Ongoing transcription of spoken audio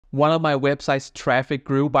one of my website's traffic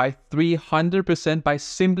grew by 300% by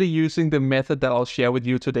simply using the method that I'll share with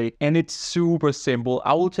you today. And it's super simple.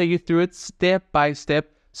 I will take you through it step by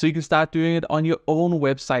step so you can start doing it on your own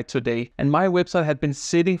website today. And my website had been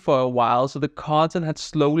sitting for a while, so the content had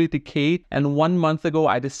slowly decayed, and 1 month ago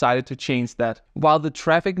I decided to change that. While the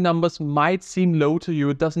traffic numbers might seem low to you,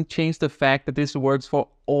 it doesn't change the fact that this works for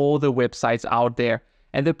all the websites out there.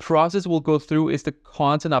 And the process we'll go through is the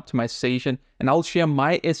content optimization, and I'll share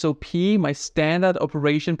my SOP, my standard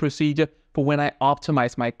operation procedure for when I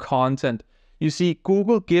optimize my content. You see,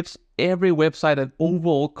 Google gives every website an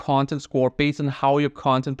overall content score based on how your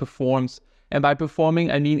content performs. And by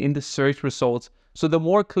performing, I mean in the search results. So the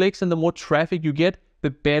more clicks and the more traffic you get, the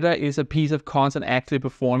better is a piece of content actually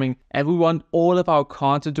performing. And we want all of our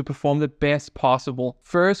content to perform the best possible.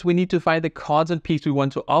 First, we need to find the content piece we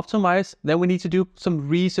want to optimize. Then we need to do some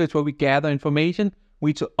research where we gather information. We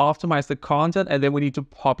need to optimize the content, and then we need to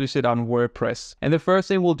publish it on WordPress. And the first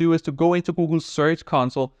thing we'll do is to go into Google Search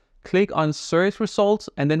Console, click on search results,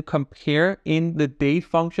 and then compare in the date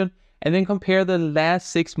function, and then compare the last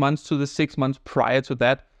 6 months to the 6 months prior to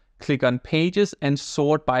that. Click on pages and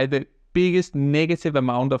sort by the biggest negative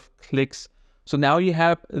amount of clicks. So now you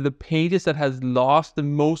have the pages that has lost the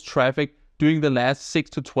most traffic during the last 6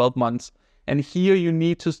 to 12 months. And here you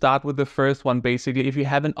need to start with the first one basically if you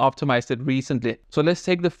haven't optimized it recently. So let's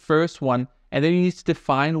take the first one, and then you need to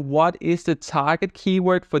define what is the target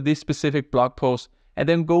keyword for this specific blog post. And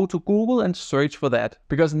then go to Google and search for that.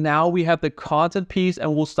 Because now we have the content piece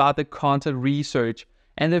and we'll start the content research.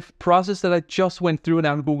 And the process that I just went through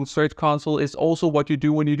now in Google Search Console is also what you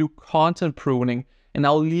do when you do content pruning. And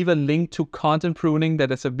I'll leave a link to content pruning,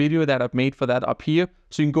 that is a video that I've made for that up here,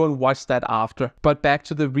 so you can go and watch that after. But back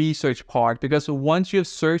to the research part, because once you have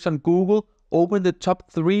searched on Google, open the top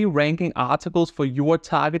 3 ranking articles for your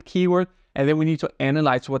target keyword, and then we need to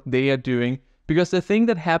analyze what they are doing. Because the thing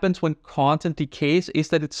that happens when content decays is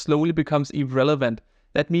that it slowly becomes irrelevant.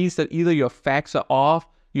 That means that either your facts are off,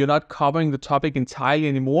 you're not covering the topic entirely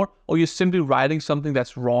anymore, or you're simply writing something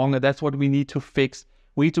that's wrong, and that's what we need to fix.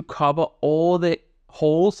 We need to cover all the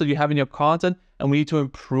holes that you have in your content, and we need to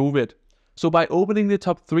improve it. So by opening the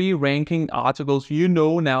top 3 ranking articles, you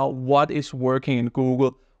know now what is working in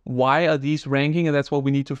Google. Why are these ranking? And that's what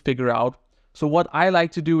we need to figure out. So what I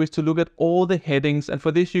like to do is to look at all the headings, and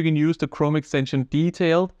for this you can use the Chrome extension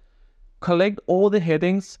Detailed. Collect all the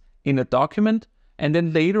headings in a document, and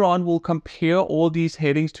then later on we'll compare all these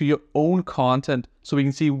headings to your own content so we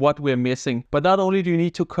can see what we're missing. But not only do you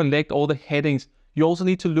need to collect all the headings, you also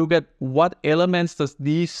need to look at what elements does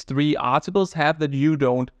these 3 articles have that you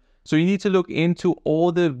don't. So you need to look into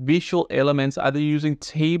all the visual elements, either using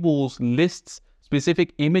tables, lists,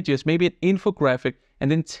 specific images, maybe an infographic,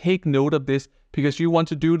 and then take note of this because you want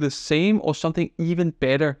to do the same or something even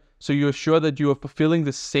better. So you're sure that you are fulfilling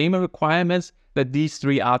the same requirements that these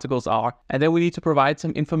 3 articles are. And then we need to provide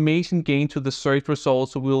some information gain to the search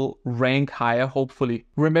results so we'll rank higher, hopefully.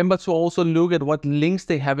 Remember to also look at what links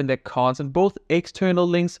they have in their content, both external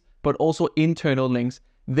links, but also internal links.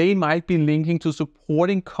 They might be linking to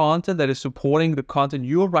supporting content that is supporting the content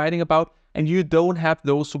you're writing about, and you don't have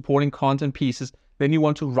those supporting content pieces. Then you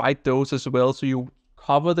want to write those as well so you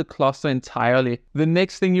cover the cluster entirely. The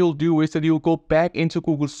next thing you'll do is that you'll go back into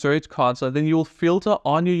Google Search Console, then you'll filter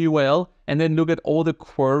on your URL and then look at all the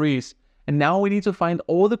queries. And now we need to find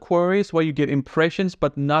all the queries where you get impressions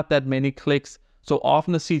but not that many clicks. So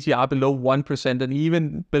often a CTR below 1% and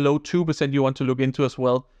even below 2% you want to look into as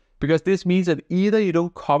well. Because this means that either you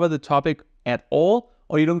don't cover the topic at all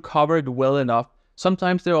or you don't cover it well enough.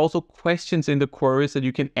 Sometimes there are also questions in the queries that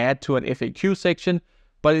you can add to an FAQ section,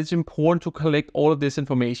 but it's important to collect all of this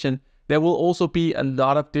information. There will also be a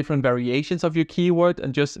lot of different variations of your keyword,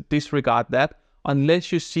 and just disregard that.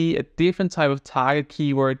 Unless you see a different type of target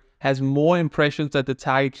keyword has more impressions than the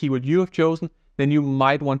target keyword you have chosen, then you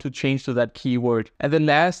might want to change to that keyword. And the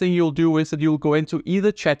last thing you'll do is that you'll go into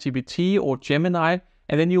either ChatGPT or Gemini,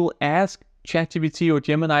 and then you'll ask ChatGPT or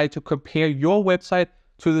Gemini to compare your website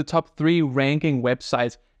to the top 3 ranking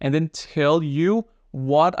websites, and then tell you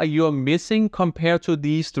what are you missing compared to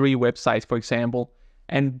these 3 websites, for example.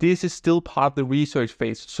 And this is still part of the research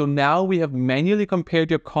phase. So now we have manually compared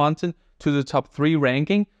your content to the top 3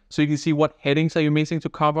 ranking. So you can see what headings are you missing to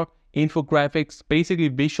cover, infographics, basically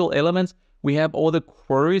visual elements. We have all the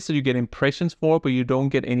queries that you get impressions for, but you don't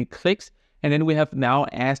get any clicks. And then we have now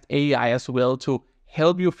asked AI as well to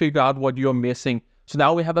help you figure out what you're missing. So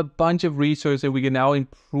now we have a bunch of research that we can now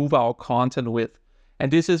improve our content with.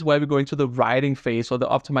 And this is where we go into the writing phase or the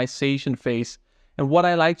optimization phase. And what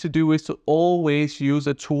I like to do is to always use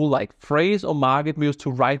a tool like Phrase or Market Muse to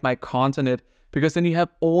write my content in, because then you have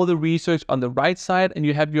all the research on the right side and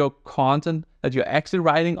you have your content that you're actually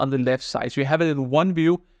writing on the left side. So you have it in one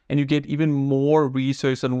view and you get even more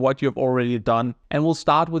research on what you've already done. And we'll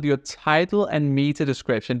start with your title and meta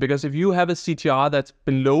description, because if you have a CTR that's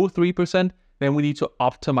below 3%, then we need to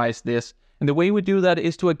optimize this. And the way we do that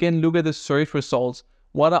is to again look at the search results.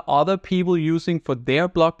 What are other people using for their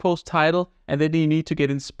blog post title? And then you need to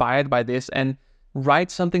get inspired by this and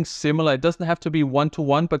write something similar. It doesn't have to be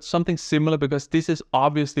one-to-one, but something similar, because this is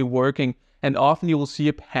obviously working. And often you will see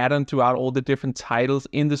a pattern throughout all the different titles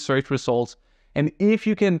in the search results. And if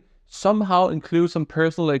you can somehow include some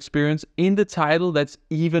personal experience in the title, that's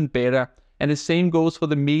even better. And the same goes for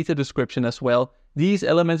the meta description as well. These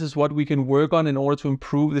elements is what we can work on in order to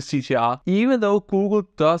improve the CTR. Even though Google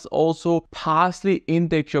does also partially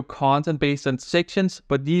index your content based on sections,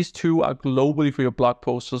 but these two are globally for your blog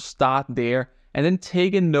post. So start there and then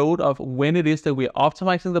take a note of when it is that we're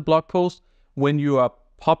optimizing the blog post, when you are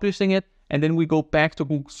publishing it, and then we go back to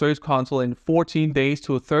Google Search Console in 14 days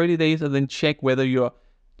to 30 days and then check whether your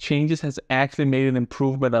changes has actually made an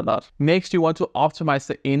improvement or not. Next, you want to optimize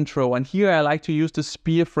the intro, and here I like to use the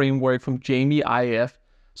SPEAR framework from Jamie IF.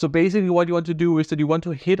 So basically what you want to do is that you want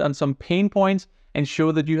to hit on some pain points and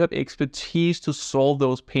show that you have expertise to solve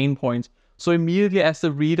those pain points. So immediately as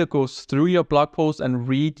the reader goes through your blog post and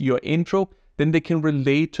read your intro, then they can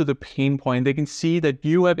relate to the pain point. They can see that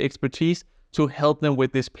you have expertise to help them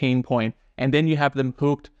with this pain point. And then you have them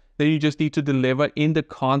hooked. Then you just need to deliver in the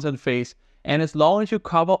content phase. And as long as you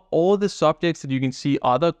cover all the subjects that you can see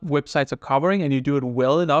other websites are covering and you do it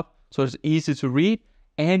well enough so it's easy to read,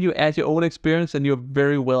 and you add your own experience, and you're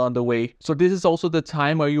very well on the way. So this is also the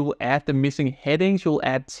time where you will add the missing headings, you'll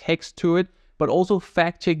add text to it, but also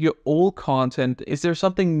fact check your old content. Is there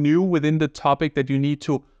something new within the topic that you need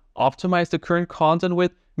to optimize the current content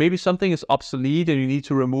with? Maybe something is obsolete and you need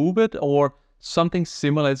to remove it, or something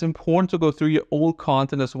similar. It's important to go through your old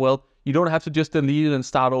content as well. You don't have to just delete it and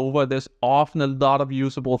start over. There's often a lot of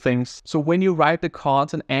usable things. So when you write the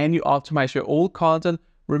content and you optimize your old content,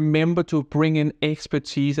 remember to bring in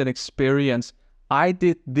expertise and experience. I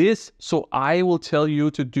did this, so I will tell you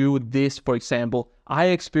to do this, for example. I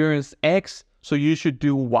experienced X, so you should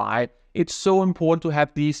do Y. It's so important to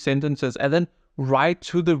have these sentences and then write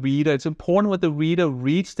to the reader. It's important when the reader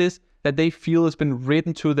reads this that they feel it's been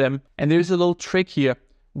written to them. And there's a little trick here.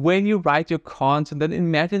 When you write your content, then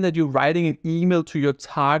imagine that you're writing an email to your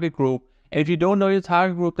target group. And if you don't know your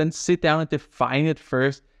target group, then sit down and define it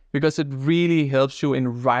first, because it really helps you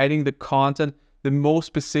in writing the content the most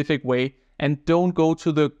specific way. And don't go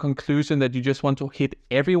to the conclusion that you just want to hit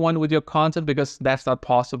everyone with your content, because that's not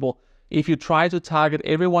possible. If you try to target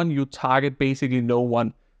everyone, you target basically no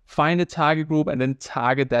one. Find a target group and then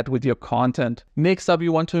target that with your content. Next up,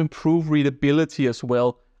 you want to improve readability as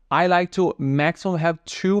well. I like to maximum have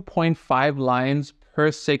 2.5 lines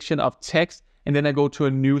per section of text, and then I go to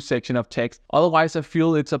a new section of text. Otherwise, I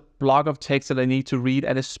feel it's a block of text that I need to read,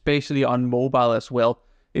 and especially on mobile as well.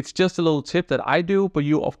 It's just a little tip that I do, but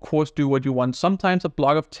you of course do what you want. Sometimes a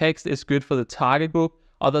block of text is good for the target group.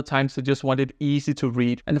 Other times they just want it easy to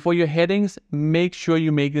read. And for your headings, make sure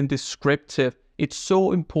you make them descriptive. It's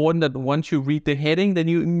so important that once you read the heading, then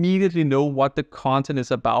you immediately know what the content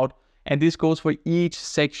is about. And this goes for each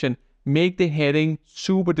section. Make the heading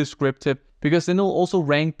super descriptive, because then it'll also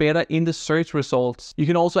rank better in the search results. You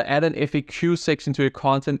can also add an FAQ section to your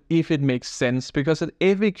content if it makes sense, because an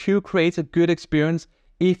FAQ creates a good experience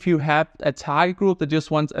if you have a target group that just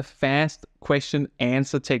wants a fast question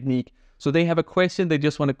answer technique. So they have a question, they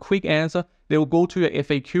just want a quick answer. They will go to your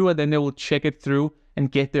FAQ and then they will check it through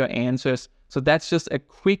and get their answers. So that's just a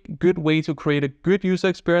quick, good way to create a good user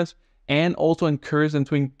experience and also encourage them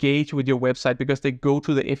to engage with your website, because they go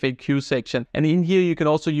to the FAQ section. And in here, you can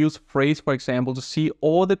also use phrase, for example, to see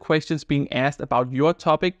all the questions being asked about your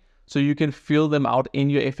topic, so you can fill them out in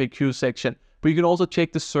your FAQ section. But you can also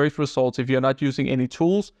check the search results if you're not using any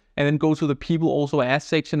tools, and then go to the people also asked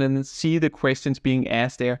section and then see the questions being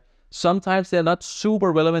asked there. Sometimes they're not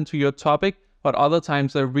super relevant to your topic, but other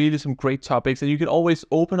times there are really some great topics, and you can always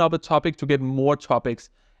open up a topic to get more topics.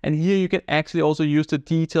 And here you can actually also use the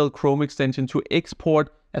detailed Chrome extension to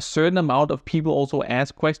export a certain amount of people also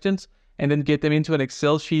ask questions and then get them into an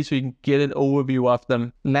Excel sheet so you can get an overview of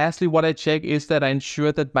them. Lastly, what I check is that I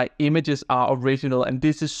ensure that my images are original, and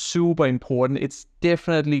this is super important. It's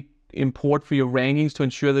definitely important for your rankings to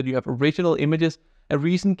ensure that you have original images. A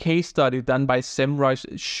recent case study done by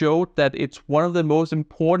SEMrush showed that it's one of the most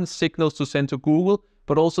important signals to send to Google,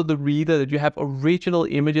 but also the reader, that you have original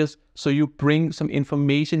images so you bring some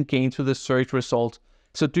information gain to the search results.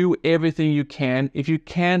 So do everything you can. If you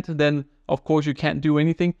can't, then of course you can't do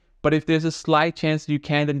anything, But if there's a slight chance that you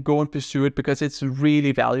can, then go and pursue it because it's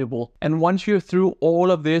really valuable. And once you're through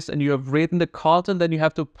all of this and you have written the content, then you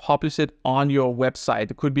have to publish it on your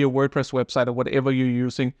website. It could be a WordPress website or whatever you're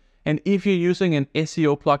using. And if you're using an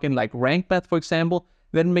SEO plugin like Rank Math, for example,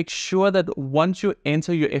 then make sure that once you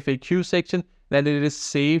enter your FAQ section, that it is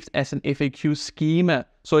saved as an FAQ schema,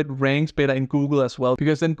 so it ranks better in Google as well,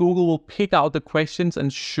 because then Google will pick out the questions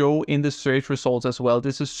and show in the search results as well.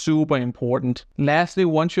 This is super important. Lastly,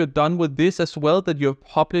 once you're done with this as well, that you've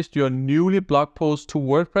published your newly blog post to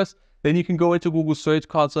WordPress, then you can go into Google Search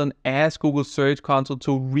Console and ask Google Search Console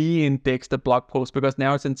to re-index the blog post, because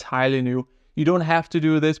now it's entirely new. You don't have to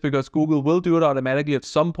do this because Google will do it automatically at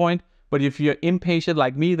some point, but if you're impatient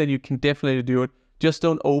like me, then you can definitely do it. Just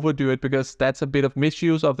don't overdo it, because that's a bit of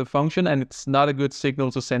misuse of the function and it's not a good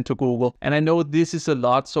signal to send to Google. And I know this is a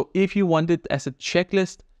lot, so if you want it as a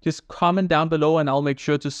checklist, just comment down below and I'll make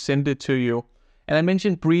sure to send it to you. And I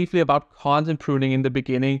mentioned briefly about content pruning in the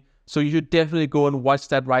beginning, so you should definitely go and watch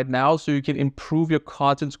that right now so you can improve your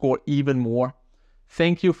content score even more.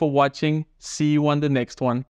 Thank you for watching. See you on the next one.